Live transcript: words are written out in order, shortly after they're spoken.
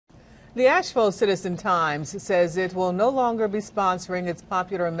The Asheville Citizen-Times says it will no longer be sponsoring its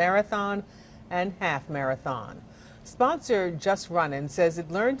popular marathon and half marathon. Sponsor Just Runnin' says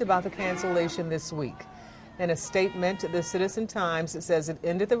it learned about the cancellation this week. In a statement, the Citizen-Times says it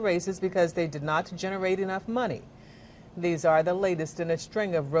ended the races because they did not generate enough money. These are the latest in a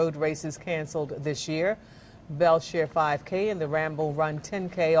string of road races canceled this year. Belshire 5K and the Ramble Run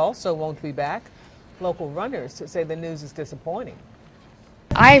 10K also won't be back. Local runners say the news is disappointing.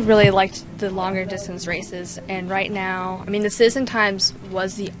 I really liked the longer distance races, and right now, the Citizen-Times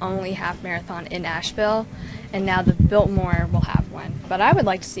was the only half marathon in Asheville, and now the Biltmore will have one. But I would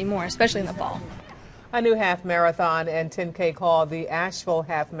like to see more, especially in the fall. A new half marathon and 10K called the Asheville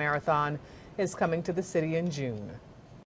Half Marathon is coming to the city in June.